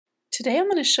Today I'm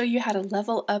going to show you how to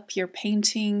level up your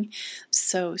painting,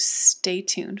 so stay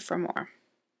tuned for more.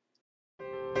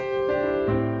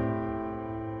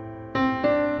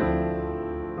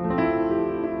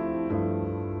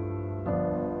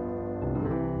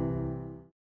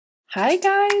 Hi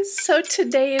guys! So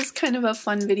today is kind of a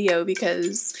fun video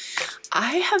because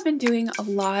I have been doing a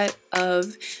lot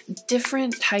of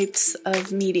different types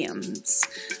of mediums.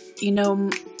 You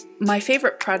know, my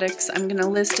favorite products I'm going to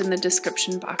list in the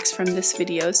description box from this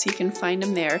video so you can find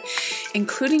them there,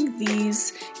 including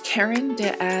these Caran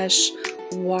d'Ache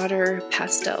water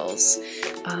pastels.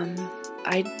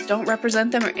 I don't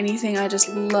represent them or anything, I just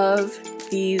love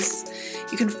these.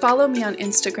 You can follow me on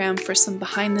Instagram for some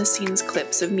behind the scenes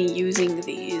clips of me using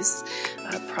these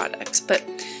products. But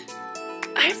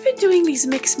I've been doing these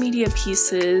mixed media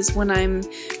pieces when I'm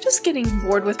just getting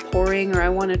bored with pouring or I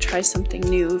want to try something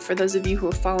new. For those of you who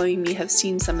are following me have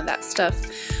seen some of that stuff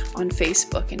on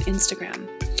Facebook and Instagram.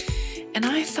 And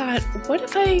I thought, what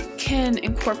if I can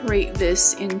incorporate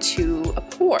this into a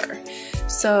pour?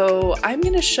 So I'm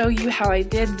going to show you how I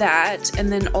did that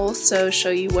and then also show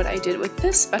you what I did with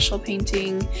this special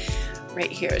painting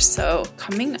right here. So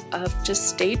coming up, just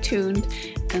stay tuned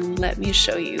and let me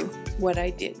show you what I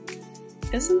did.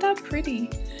 Isn't that pretty?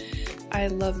 I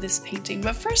love this painting.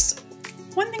 But first,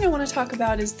 one thing I want to talk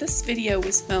about is this video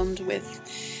was filmed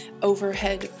with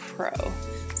Overhead Pro.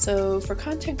 So for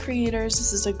content creators,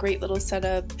 this is a great little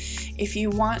setup. If you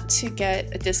want to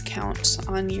get a discount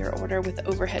on your order with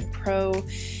Overhead Pro,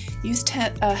 use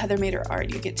Heather Made Her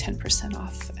Art. You get 10%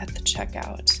 off at the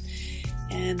checkout.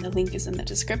 And the link is in the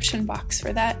description box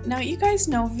for that. Now, you guys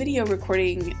know video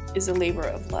recording is a labor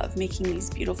of love, making these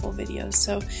beautiful videos.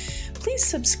 So please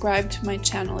subscribe to my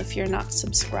channel if you're not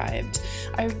subscribed.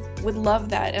 I would love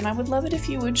that. And I would love it if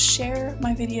you would share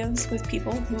my videos with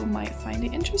people who might find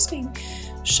it interesting.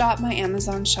 Shop my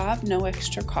Amazon shop, no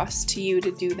extra cost to you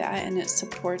to do that, and it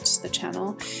supports the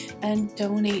channel. And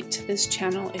donate to this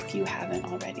channel if you haven't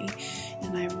already.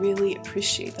 And I really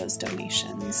appreciate those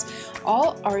donations.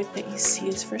 All art that you see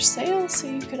is for sale, so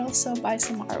you could also buy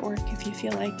some artwork if you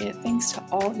feel like it. Thanks to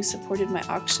all who supported my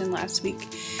auction last week.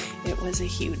 It was a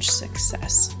huge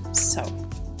success. So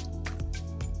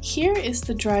here is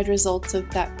the dried results of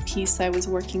that piece I was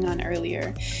working on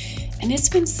earlier. And it's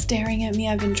been staring at me.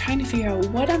 I've been trying to figure out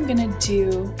what I'm gonna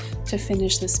do to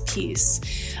finish this piece.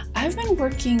 I've been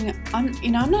working on,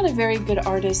 I'm not a very good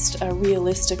artist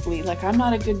realistically. Like, I'm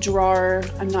not a good drawer.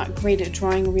 I'm not great at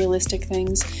drawing realistic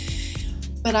things.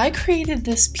 But I created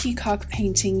this peacock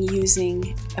painting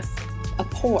using a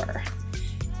pour.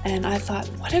 And I thought,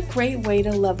 what a great way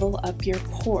to level up your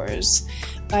pours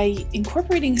by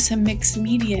incorporating some mixed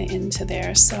media into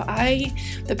there. So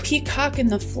the peacock and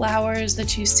the flowers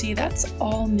that you see, that's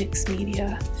all mixed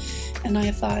media. And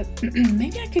I thought,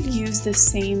 maybe I could use the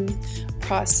same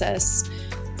process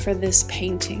for this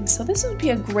painting. So this would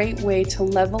be a great way to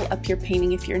level up your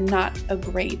painting if you're not a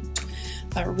great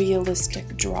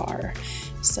realistic drawer.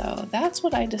 So that's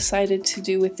what I decided to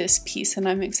do with this piece, and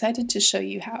I'm excited to show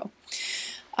you how.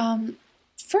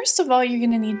 First of all, you're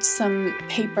going to need some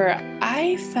paper.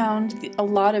 I found a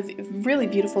lot of really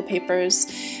beautiful papers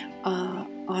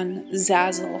on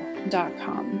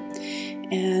Zazzle.com,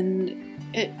 and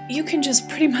you can just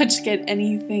pretty much get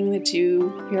anything that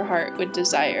your heart would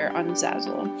desire on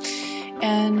Zazzle.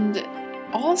 And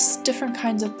all different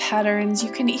kinds of patterns.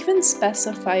 You can even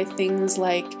specify things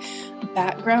like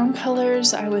background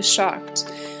colors. I was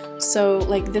shocked. So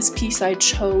like this piece, I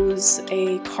chose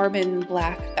a carbon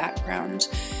black background,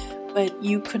 but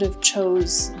you could have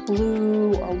chose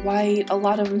blue or white. A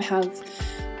lot of them have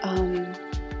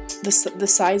the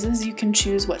sizes. You can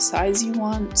choose what size you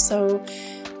want. So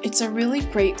it's a really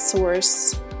great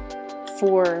source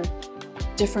for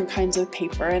different kinds of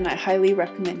paper, and I highly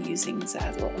recommend using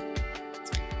Zazzle.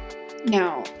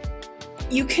 Now,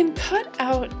 you can cut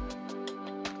out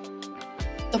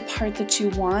the part that you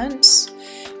want,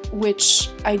 which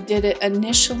I did it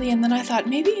initially, and then I thought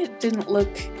maybe it didn't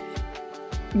look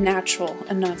natural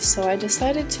enough, so I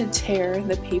decided to tear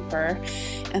the paper,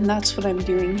 and that's what I'm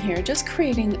doing here, just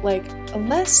creating like a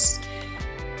less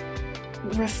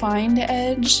refined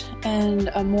edge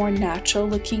and a more natural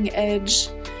looking edge.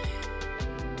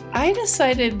 I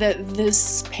decided that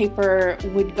this paper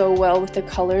would go well with the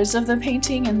colors of the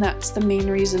painting, and that's the main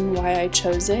reason why I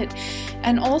chose it.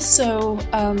 And also,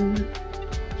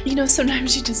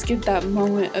 sometimes you just get that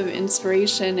moment of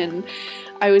inspiration, and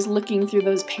I was looking through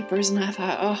those papers and I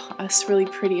thought, oh, that's really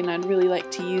pretty and I'd really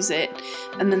like to use it.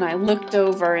 And then I looked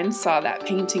over and saw that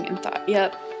painting and thought,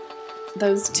 yep,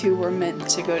 those two were meant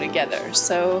to go together.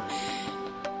 So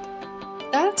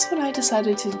that's when I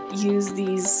decided to use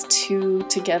these two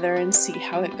together and see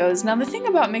how it goes. Now the thing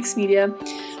about mixed media,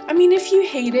 I mean, if you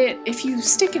hate it, if you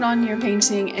stick it on your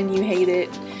painting and you hate it,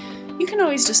 you can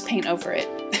always just paint over it.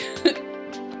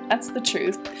 That's the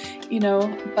truth, you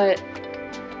know, but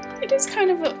it is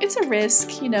kind of it's a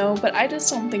risk, you know, but I just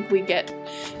don't think we get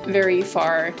very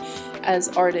far as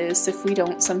artists if we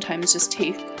don't sometimes just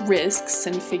take risks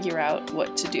and figure out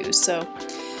what to do. So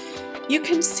you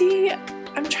can see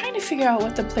I'm trying to figure out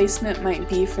what the placement might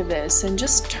be for this, and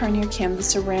just turn your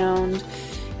canvas around,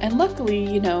 and luckily,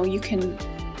 you know, you can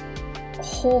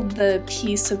hold the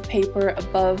piece of paper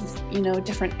above, you know,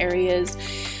 different areas.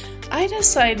 I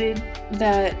decided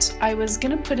that I was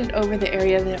gonna put it over the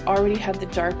area that already had the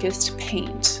darkest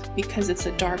paint because it's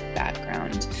a dark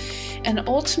background. And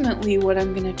ultimately what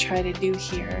I'm gonna try to do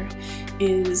here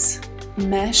is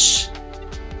mesh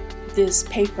this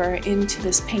paper into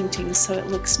this painting so it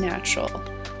looks natural.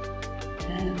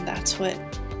 And that's what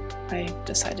I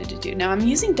decided to do. Now I'm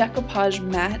using Decoupage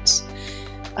Matte.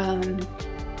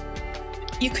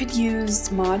 You could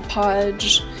use Mod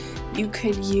Podge. You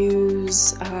could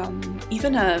use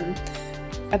even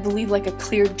I believe like a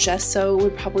clear gesso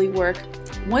would probably work.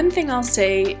 One thing I'll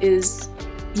say is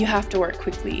you have to work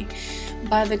quickly.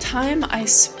 By the time I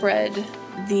spread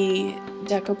the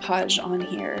decoupage on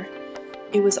here,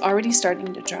 it was already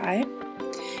starting to dry,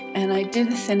 and I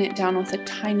did thin it down with a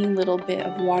tiny little bit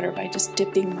of water by just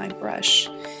dipping my brush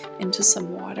into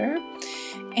some water.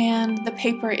 And the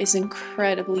paper is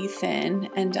incredibly thin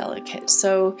and delicate,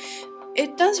 so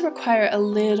it does require a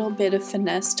little bit of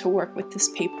finesse to work with this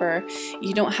paper.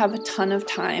 You don't have a ton of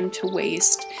time to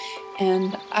waste,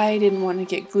 and I didn't want to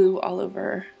get glue all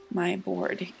over my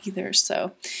board either.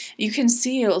 So you can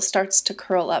see it starts to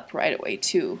curl up right away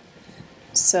too.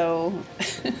 So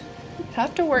you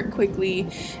have to work quickly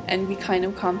and be kind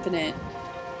of confident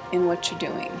in what you're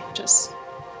doing. Just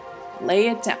lay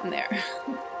it down there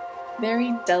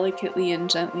very delicately and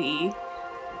gently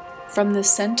from the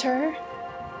center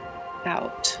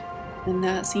out, and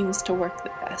that seems to work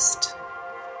the best.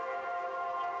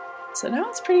 So now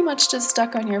it's pretty much just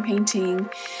stuck on your painting,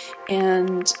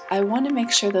 and I want to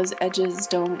make sure those edges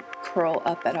don't curl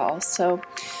up at all. So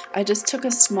I just took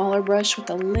a smaller brush with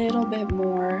a little bit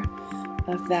more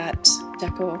of that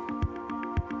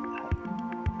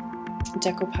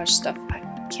decoupage stuff. I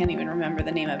can't even remember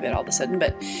the name of it all of a sudden,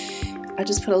 but I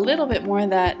just put a little bit more of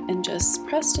that and just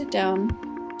pressed it down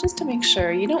just to make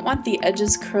sure. You don't want the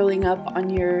edges curling up on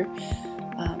your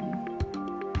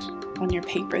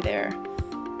paper there.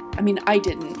 I mean, I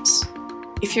didn't.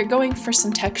 If you're going for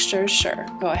some texture, sure,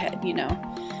 go ahead, you know.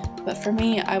 But for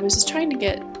me, I was just trying to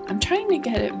get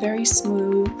it very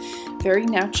smooth, very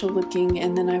natural looking,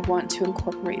 and then I want to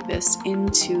incorporate this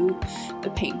into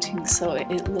the painting so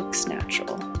it looks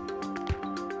natural.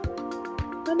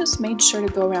 I just made sure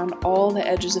to go around all the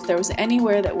edges. If there was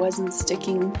anywhere that wasn't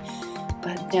sticking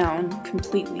down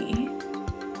completely,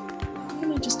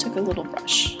 and I just took a little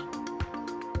brush.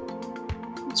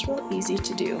 It's real easy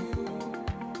to do.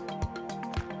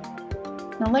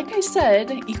 Now, like I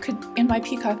said, you could, in my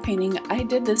peacock painting, I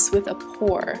did this with a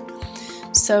pour.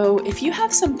 So if you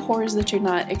have some pours that you're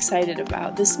not excited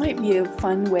about, this might be a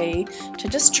fun way to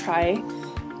just try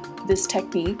this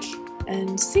technique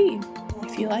and see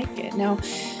if you like it. Now,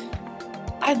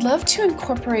 I'd love to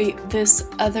incorporate this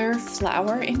other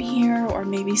flower in here, or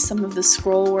maybe some of the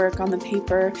scroll work on the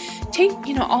paper.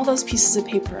 You know, all those pieces of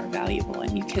paper are valuable,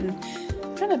 and you can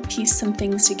kind of piece some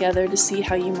things together to see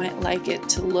how you might like it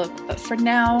to look. But for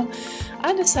now,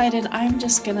 I decided I'm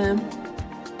just gonna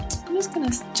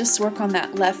work on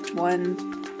that left one.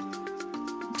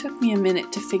 It took me a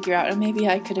minute to figure out, and maybe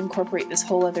I could incorporate this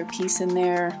whole other piece in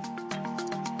there.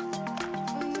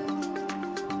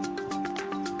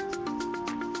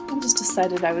 I just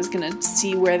decided I was gonna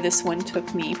see where this one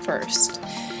took me first.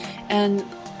 And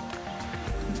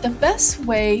the best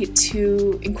way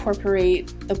to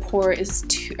incorporate the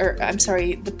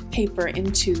the paper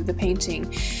into the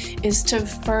painting is to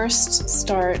first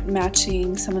start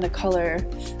matching some of the color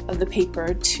of the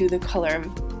paper to the color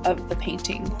of the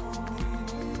painting.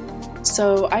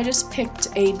 So I just picked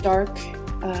a dark,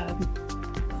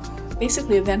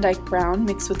 basically a Van Dyke brown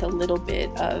mixed with a little bit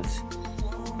of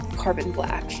carbon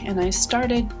black, and I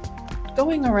started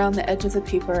going around the edge of the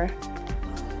paper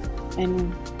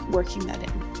and working that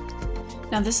in.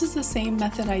 Now this is the same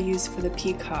method I used for the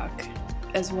peacock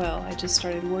as well. I just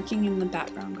started working in the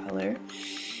background color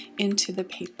into the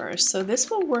paper. So this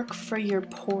will work for your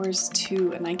pours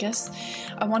too, and I guess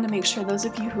I want to make sure those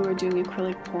of you who are doing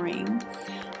acrylic pouring,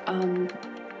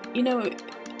 you know,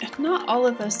 not all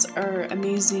of us are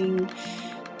amazing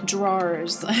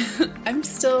drawers.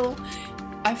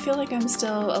 I feel like I'm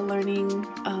still a learning,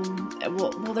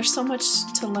 well, there's so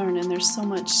much to learn, and there's so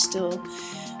much still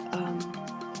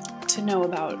to know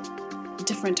about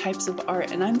different types of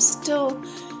art, and I'm still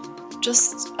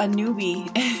just a newbie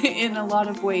in a lot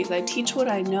of ways. I teach what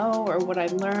I know or what I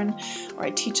learn, or I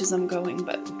teach as I'm going,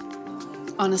 but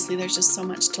honestly, there's just so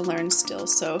much to learn still.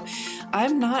 So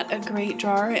I'm not a great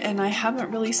drawer, and I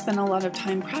haven't really spent a lot of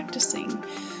time practicing.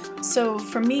 So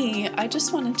for me, I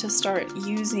just wanted to start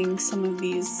using some of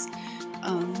these,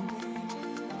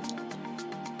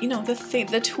 you know,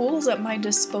 the tools at my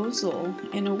disposal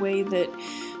in a way that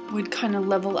would kind of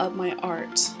level up my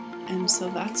art. And so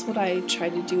that's what I try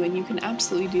to do, and you can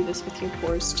absolutely do this with your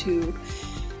pours too,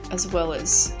 as well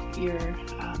as your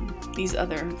these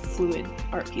other fluid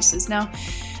art pieces. Now,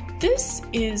 this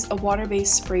is a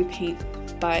water-based spray paint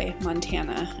by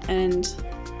Montana, and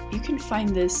you can find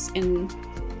this in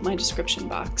my description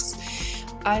box.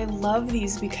 I love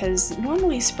these because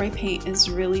normally spray paint is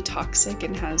really toxic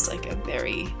and has like a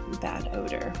very bad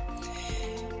odor.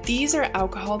 These are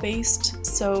alcohol-based,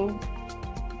 so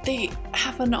they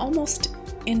have an almost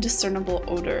indiscernible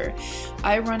odor.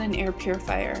 I run an air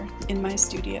purifier in my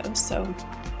studio, so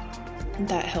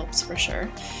that helps for sure.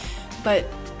 But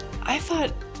I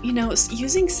thought, you know,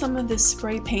 using some of this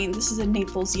spray paint, this is a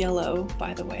Naples yellow,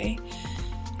 by the way,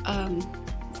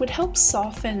 would help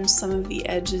soften some of the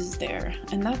edges there,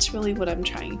 and that's really what I'm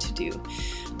trying to do.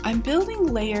 I'm building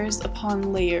layers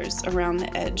upon layers around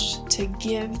the edge to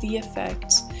give the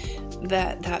effect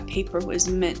that that paper was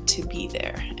meant to be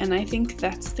there, and I think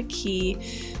that's the key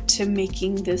to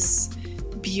making this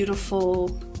beautiful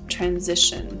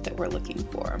transition that we're looking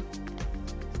for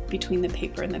between the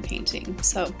paper and the painting.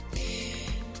 So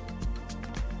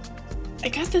I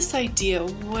got this idea,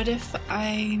 what if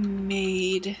I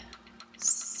made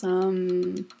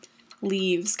some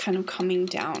leaves kind of coming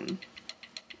down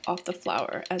off the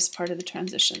flower as part of the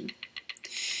transition?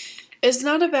 It's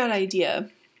not a bad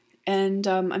idea, and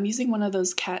I'm using one of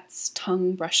those cat's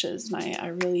tongue brushes, and I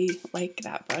really like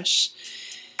that brush,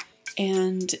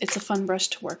 and it's a fun brush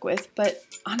to work with, but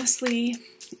honestly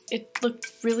it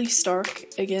looked really stark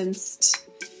against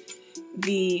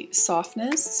the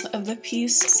softness of the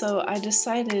piece, so I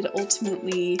decided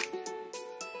ultimately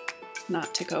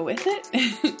not to go with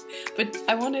it. But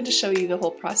I wanted to show you the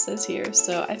whole process here,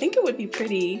 so I think it would be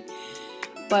pretty,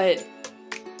 but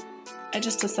I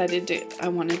just decided I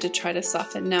wanted to try to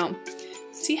soften. Now,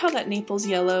 see how that Naples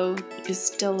yellow is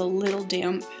still a little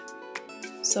damp?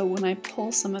 So when I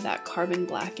pull some of that carbon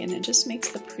black in, it just makes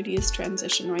the prettiest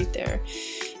transition right there.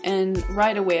 And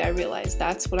right away I realized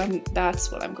that's what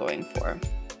I'm going for.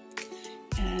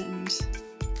 And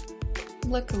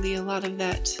luckily a lot of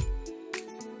that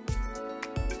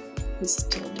was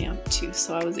still damp too,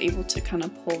 so I was able to kind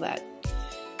of pull that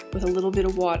with a little bit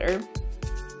of water,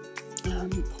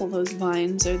 pull those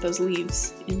vines or those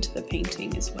leaves into the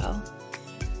painting as well.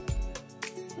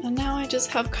 And now I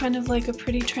just have kind of like a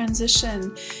pretty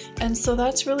transition, and so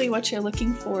that's really what you're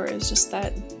looking for, is just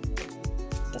that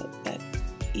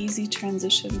easy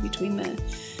transition between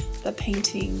the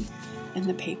painting and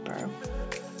the paper.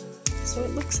 So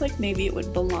it looks like maybe it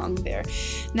would belong there.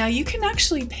 Now you can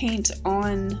actually paint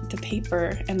on the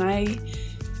paper, and I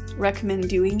recommend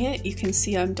doing it. You can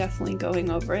see I'm definitely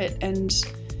going over it, and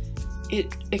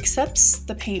it accepts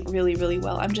the paint really, really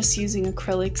well. I'm just using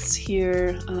acrylics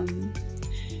here,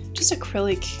 just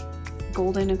acrylic,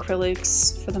 golden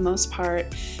acrylics for the most part.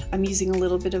 I'm using a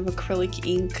little bit of acrylic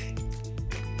ink.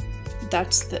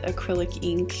 That's the acrylic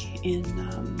ink in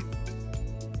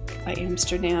by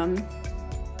Amsterdam,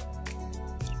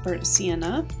 burnt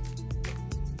sienna.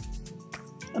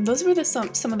 And those were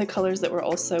some of the colors that were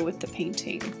also with the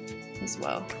painting as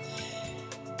well.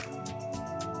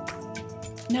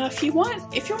 Now if you're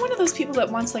one of those people that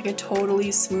wants like a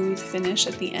totally smooth finish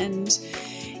at the end,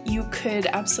 you could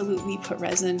absolutely put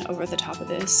resin over the top of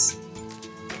this.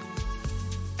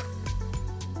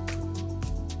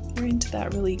 We're into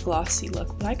that really glossy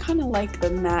look, but I kind of like the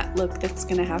matte look that's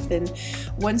going to happen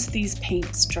once these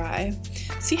paints dry.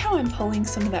 See how I'm pulling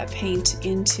some of that paint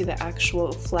into the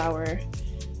actual flower?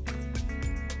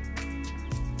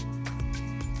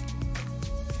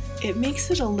 It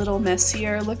makes it a little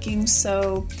messier looking,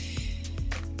 so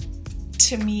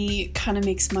to me kind of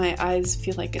makes my eyes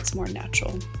feel like it's more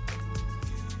natural.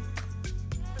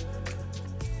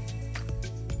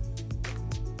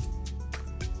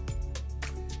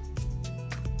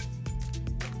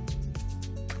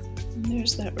 And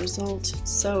there's that result.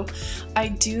 So I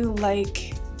do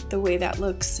like the way that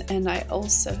looks, and I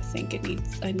also think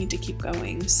I need to keep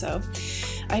going. So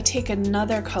I take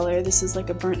another color. This is like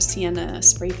a burnt sienna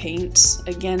spray paint,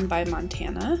 again by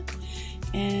Montana,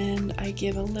 and I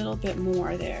give a little bit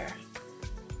more there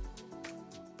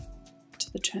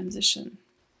to the transition.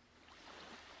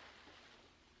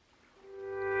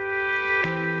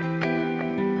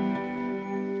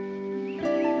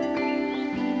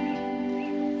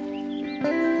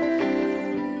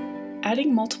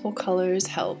 Adding multiple colors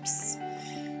helps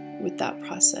with that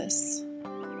process.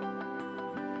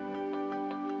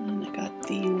 And I got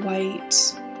the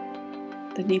white,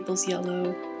 the Naples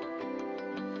yellow,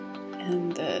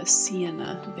 and the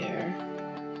sienna there.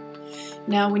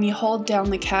 Now when you hold down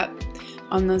the cap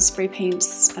on those spray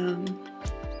paints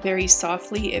very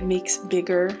softly, it makes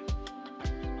bigger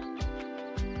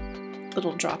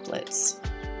little droplets.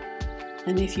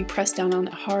 And if you press down on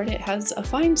it hard, it has a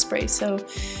fine spray. So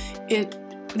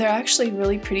they're actually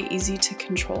really pretty easy to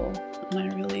control, and I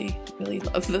really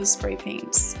love those spray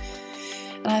paints.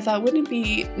 And I thought, wouldn't it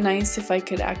be nice if I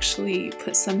could actually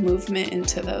put some movement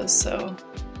into those? So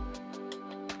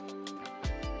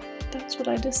that's what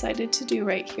I decided to do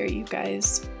right here, you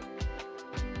guys.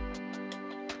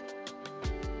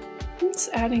 It's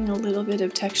adding a little bit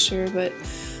of texture, but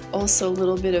also a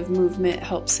little bit of movement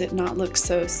helps it not look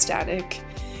so static.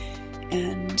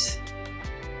 And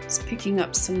it's picking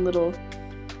up some little,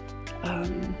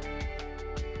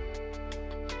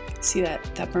 see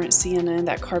that burnt sienna,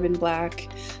 that carbon black,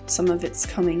 some of it's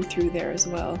coming through there as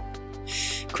well.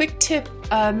 Quick tip,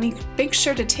 make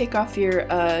sure to take off your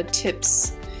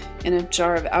tips in a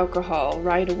jar of alcohol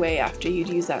right away after you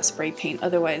use that spray paint,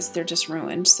 otherwise they're just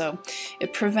ruined. So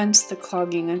it prevents the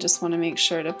clogging. I just want to make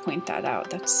sure to point that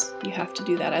out. You have to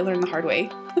do that. I learned the hard way.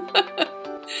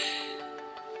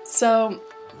 So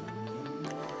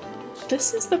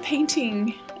this is the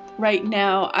painting right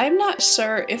now. I'm not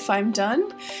sure if I'm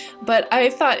done, but I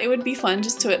thought it would be fun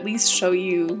just to at least show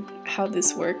you how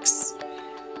this works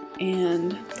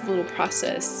and the little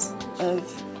process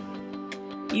of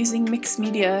using mixed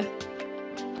media.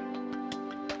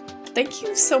 Thank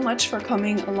you so much for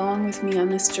coming along with me on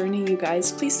this journey, you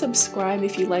guys. Please subscribe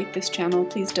if you like this channel.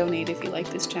 Please donate if you like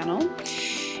this channel.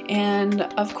 And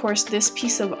of course, this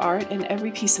piece of art and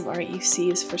every piece of art you see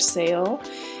is for sale.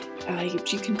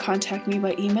 You can contact me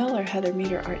by email or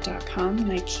heathermeterart.com,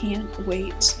 and I can't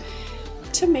wait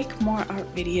to make more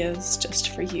art videos just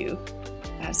for you,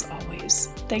 as always.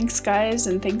 Thanks, guys,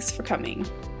 and thanks for coming.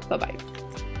 Bye-bye.